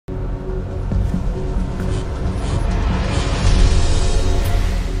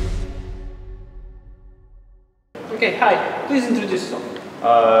Okay, hi. Please introduce yourself.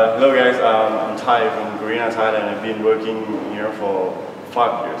 Hello guys, I'm Taii from Garena, Thailand. I've been working here for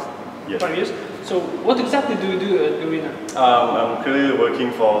 5 years. Yes. 5 years. So what exactly do you do at Garena? I'm currently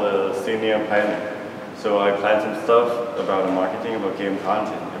working for the senior planning. So I plan some stuff about marketing, about game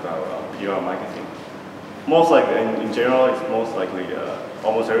content, about PR marketing. Most likely, in general, it's most likely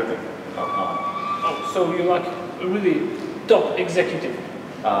almost everything about HoN. Oh, so you're like a really top executive.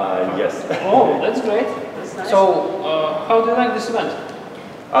 Yes. Oh, that's great. That's nice. So, how do you like this event?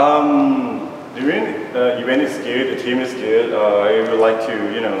 The event is good, the team is good. I would like to,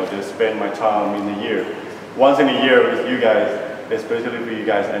 just spend my time in the year, once in a year with you guys, especially for you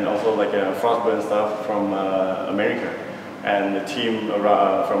guys, and also like Frostburn stuff from America, and the team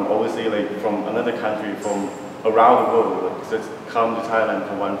around, from overseas, like from another country, from around the world, like, just come to Thailand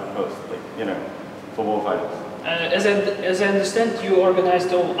for one purpose, like, football fighters. As I understand, you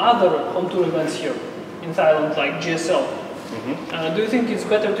organized all other home tour events here in Thailand, like GSL. Mm-hmm. Do you think it's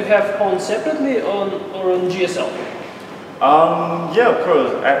better to have HoN separately or on GSL? Yeah, of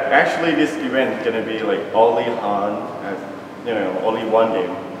course. Actually, this event is gonna be like only HoN, only one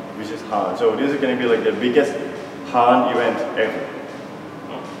game, which is HoN. So this is gonna be like the biggest HoN event ever.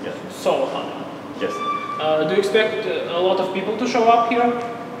 Oh, yes. Solo HoN. Yes. Do you expect a lot of people to show up here?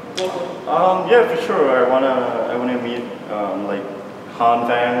 Yeah, for sure. I wanna meet like HoN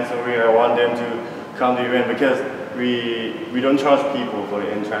fans over here. I want them to come to the event because we don't charge people for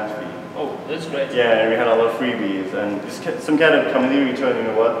the entrance fee. Oh, that's great. Yeah, and we had a lot of freebies and it's some kind of community return. You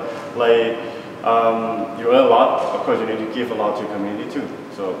know what? Like you earn a lot. Of course, you need to give a lot to community too.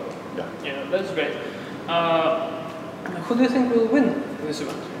 So yeah. Yeah, that's great. Who do you think will win this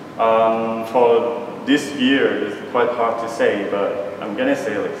event? For this year, it's quite hard to say, but I'm gonna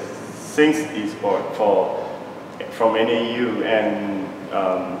say like Sinks Esport from NAU and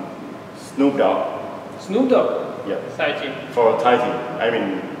Snoop Dogg. Snoop Dogg? Yeah. Thai team. For Thai team. I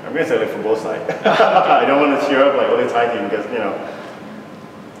mean, I'm gonna say like for both sides. I don't want to cheer up like only Thai team because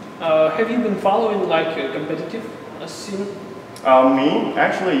Have you been following like a competitive scene? Me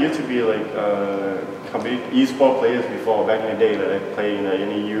actually used to be like e-sport players before back in the day that I played in the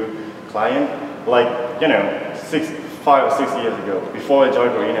NAU client. Like 5 or 6 years ago, before I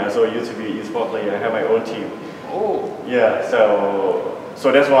joined Garena, so I used to be an e-sport player. I had my own team. Oh. Yeah, so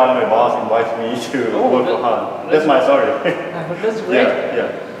that's why my boss invited me to work for HoN. That's my story. That's great.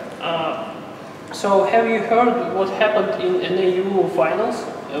 Yeah. So have you heard what happened in NAU finals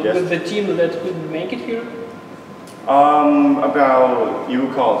Yes. with the team that couldn't make it here? About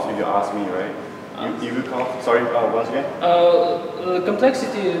calls, if you ask me, right? Call. Sorry, once again.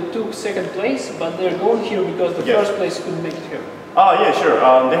 Complexity took second place, but they're going here because the first place couldn't make it here. Oh yeah, sure.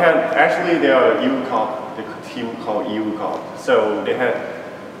 They are call, the team called call. So they had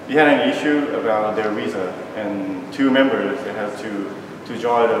an issue about their visa, and 2 members they had to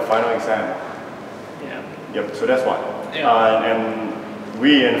join the final exam. Yeah. Yep. So that's why. Yeah. And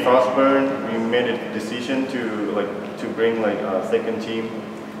we in Frostburn, we made a decision to bring like a second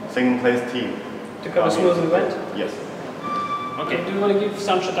place team. To have a smooth event? Yes. Okay, do you want to give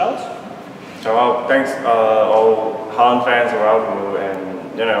some shout-outs? Shout out, thanks all HoN fans around the world,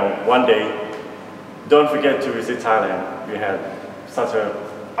 and one day, don't forget to visit Thailand. We had such an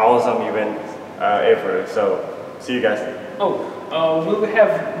awesome event ever, so see you guys. Oh, will we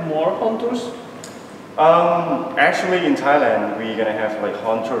have more HoN tours? Actually in Thailand, we're gonna have like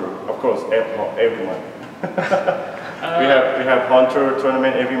HoN tour, of course, every month. we have HoN tour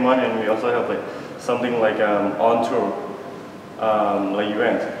tournament every month, and we also have like something like on tour like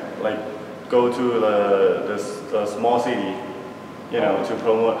event, like go to the small city, to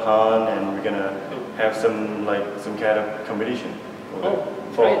promote HoN, and we're gonna have some kind of competition.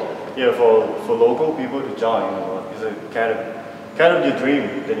 For local people to join. It's a kind of your dream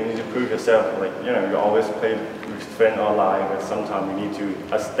that you need to prove yourself. Like you always play with friends online, but sometimes you need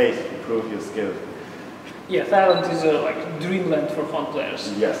a stage to prove your skills. Yeah, Thailand is a dreamland for HoN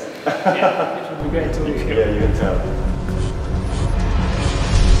players. Yes. Yeah, it would be great to live here. Yeah, you can tell.